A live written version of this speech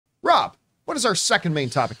What is our second main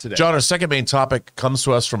topic today? John, our second main topic comes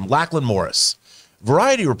to us from Lachlan Morris.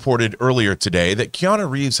 Variety reported earlier today that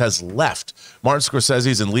Keanu Reeves has left Martin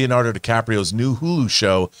Scorsese's and Leonardo DiCaprio's new Hulu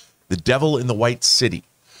show, The Devil in the White City,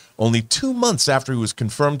 only 2 months after he was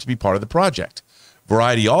confirmed to be part of the project.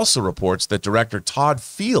 Variety also reports that director Todd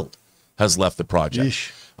Field has left the project.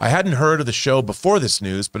 Yeesh. I hadn't heard of the show before this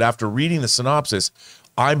news, but after reading the synopsis,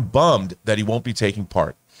 I'm bummed that he won't be taking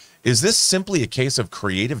part. Is this simply a case of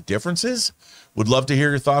creative differences? Would love to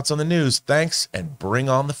hear your thoughts on the news. Thanks, and bring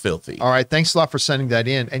on the filthy. All right, thanks a lot for sending that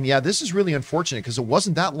in. And yeah, this is really unfortunate because it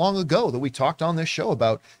wasn't that long ago that we talked on this show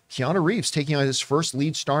about Keanu Reeves taking on his first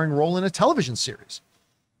lead starring role in a television series.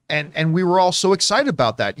 And we were all so excited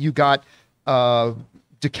about that. You got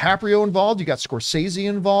DiCaprio involved, you got Scorsese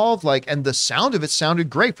involved, and the sound of it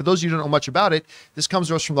sounded great. For those of you who don't know much about it, this comes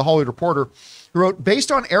to us from the Hollywood Reporter, who wrote,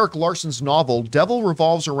 based on Eric Larson's novel, Devil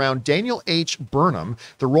revolves around Daniel H. Burnham,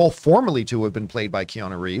 the role formerly to have been played by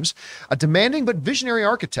Keanu Reeves, a demanding but visionary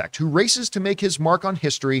architect who races to make his mark on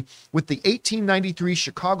history with the 1893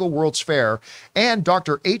 Chicago World's Fair, and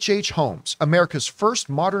Dr. H.H. Holmes, America's first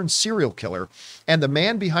modern serial killer, and the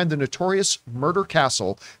man behind the notorious murder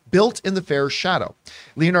castle built in the fair's shadow.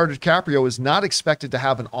 Leonardo DiCaprio is not expected to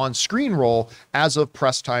have an on-screen role as of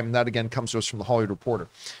press time, and that again comes to us from the Hollywood Reporter.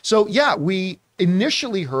 So yeah, we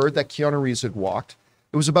initially heard that Keanu Reeves had walked.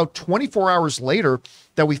 It was about 24 hours later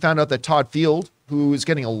that we found out that Todd Field, who is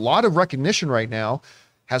getting a lot of recognition right now,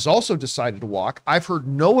 has also decided to walk. I've heard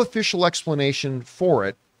no official explanation for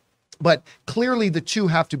it, but clearly the two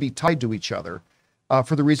have to be tied to each other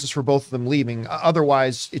for the reasons for both of them leaving.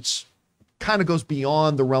 Otherwise, it's kind of goes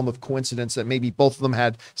beyond the realm of coincidence that maybe both of them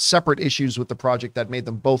had separate issues with the project that made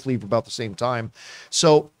them both leave about the same time.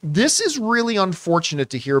 So this is really unfortunate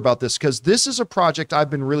to hear about this, because this is a project I've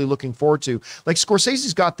been really looking forward to. Like,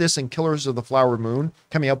 Scorsese's got this and Killers of the Flower Moon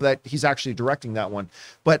coming up, that he's actually directing that one.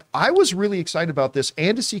 But I was really excited about this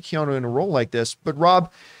and to see Keanu in a role like this. But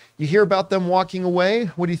Rob, you hear about them walking away.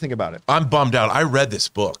 What do you think about it? I'm bummed out. I read this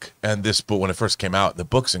book, and this book, when it first came out, the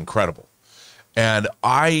book's incredible. And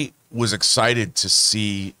I was excited to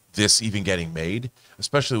see this even getting made,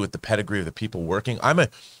 especially with the pedigree of the people working. I'm a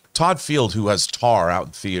Todd Field, who has Tar out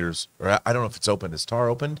in theaters, or I don't know if it's open. Is Tar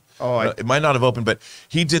opened? Oh, it might not have opened, but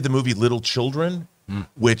he did the movie Little Children,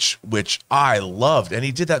 which I loved, and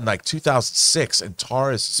he did that in like 2006. And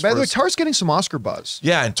Tar is his By the way, first, Tar's getting some Oscar buzz.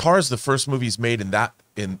 yeah, and Tar is the first movie he's made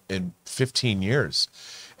in 15 years.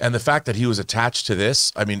 And the fact that he was attached to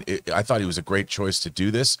this, I mean, I thought he was a great choice to do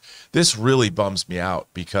this. This really bums me out,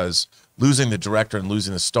 because losing the director and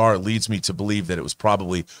losing the star leads me to believe that it was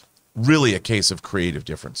probably really a case of creative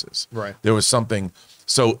differences. Right. There was something,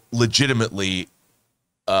 so legitimately,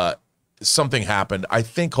 something happened. I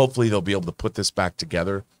think hopefully they'll be able to put this back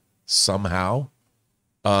together somehow.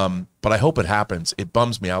 But I hope it happens. It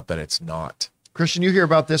bums me out that it's not. Christian, you hear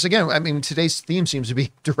about this again. I mean, today's theme seems to be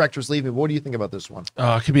directors leaving. What do you think about this one?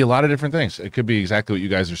 It could be a lot of different things. It could be exactly what you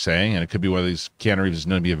guys are saying, and it could be one of these. Keanu Reeves is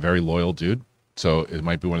going to be a very loyal dude, so it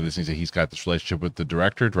might be one of these things that he's got this relationship with the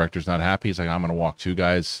director. Director's not happy. He's like, I'm going to walk two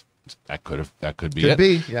guys. That could be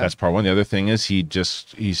it. Yeah. That's part one. The other thing is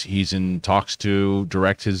he's in talks to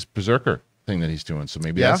direct his Berserker thing that he's doing, so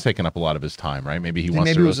maybe that's taking up a lot of his time, right? Maybe he wants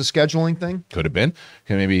maybe it was a scheduling thing. Could have been.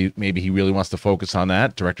 Okay, maybe he really wants to focus on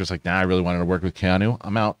that. Director's like, nah, I really wanted to work with Keanu.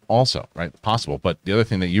 I'm out also, right? Possible. But the other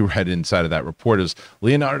thing that you read inside of that report is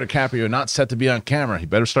Leonardo DiCaprio not set to be on camera. He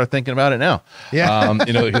better start thinking about it now. Yeah.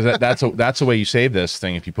 Because that's the way you save this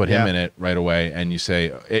thing. If you put him in it right away, and you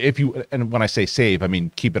say, and when I say save, I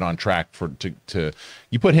mean keep it on track to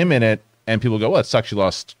you put him in it, and people go, well, it sucks you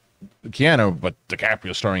lost Keanu, but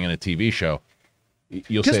DiCaprio starring in a TV show.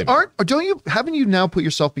 You'll save it. Haven't you now put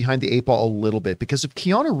yourself behind the eight ball a little bit? Because if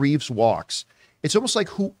Keanu Reeves walks, it's almost like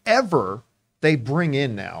whoever they bring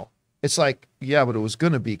in now, it's like, yeah, but it was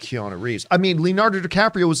going to be Keanu Reeves. I mean, Leonardo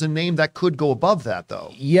DiCaprio was a name that could go above that,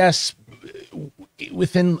 though. Yes,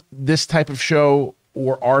 within this type of show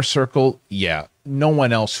or our circle, yeah. No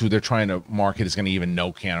one else who they're trying to market is going to even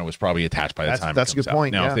know Keanu was probably attached by the time. That's a good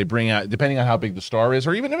point. Now, if they bring out, depending on how big the star is,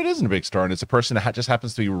 or even if it isn't a big star and it's a person that just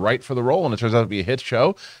happens to be right for the role and it turns out to be a hit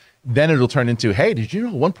show, then it'll turn into, hey, did you know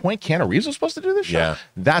at one point Keanu Reeves was supposed to do this show? Yeah.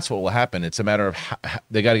 That's what will happen. It's a matter of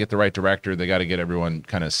they got to get the right director. They got to get everyone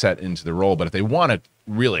kind of set into the role. But if they want to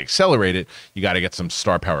really accelerate it, you got to get some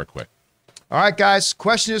star power quick. All right, guys,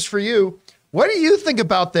 question is for you. What do you think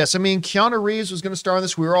about this? I mean, Keanu Reeves was going to star in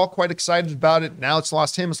this. We were all quite excited about it. Now it's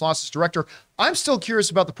lost him. It's lost his director. I'm still curious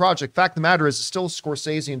about the project. Fact of the matter is, it's still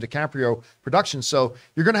Scorsese and DiCaprio production, so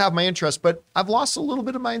you're going to have my interest, but I've lost a little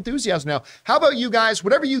bit of my enthusiasm now. How about you guys?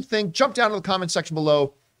 Whatever you think, jump down to the comment section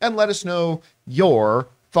below and let us know your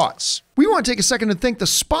thoughts. We want to take a second to thank the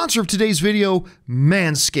sponsor of today's video,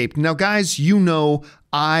 Manscaped. Now, guys, you know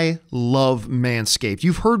I love Manscaped.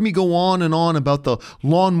 You've heard me go on and on about the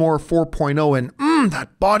Lawnmower 4.0 and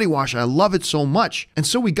that body wash. I love it so much. And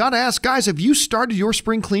so we got to ask, guys, have you started your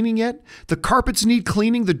spring cleaning yet? The carpets need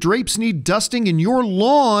cleaning, the drapes need dusting, and your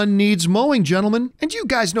lawn needs mowing, gentlemen. And you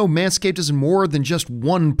guys know Manscaped is more than just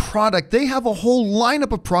one product. They have a whole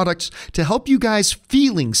lineup of products to help you guys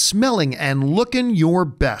feeling, smelling, and looking your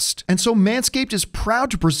best. And so Manscaped is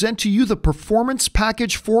proud to present to you the Performance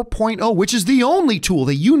Package 4.0, which is the only tool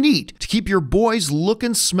that you need to keep your boys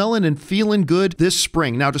looking, smelling, and feeling good this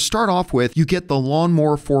spring. Now, to start off with, you get the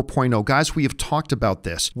Lawnmower 4.0. Guys, we have talked about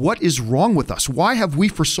this. What is wrong with us? Why have we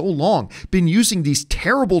for so long been using these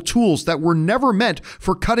terrible tools that were never meant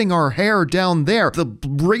for cutting our hair down there? The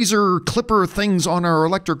razor clipper things on our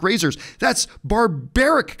electric razors. That's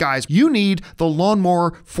barbaric, guys. You need the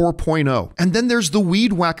Lawnmower 4.0. And then there's the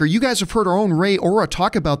Weed Whacker. You guys have heard our own Ray Ora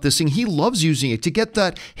talk about this thing. He loves using it to get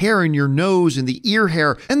that hair in your nose and the ear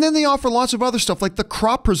hair. And then they offer lots of other stuff like the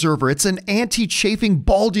Crop Preserver. It's an anti-chafing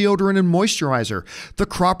ball deodorant and moisturizer. The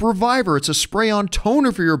Crop Reviver. It's a spray-on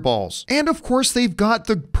toner for your balls. And of course, they've got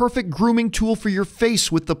the perfect grooming tool for your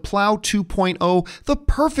face with the Plow 2.0, the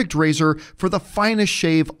perfect razor for the finest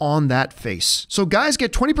shave on that face. So guys,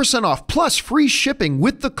 get 20% off plus free shipping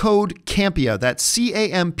with the code Campea. That's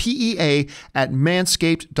CAMPEA at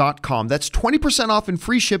manscaped.com. That's 20% off and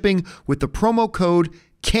free shipping with the promo code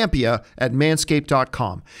Campea at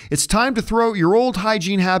manscaped.com. It's time to throw out your old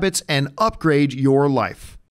hygiene habits and upgrade your life.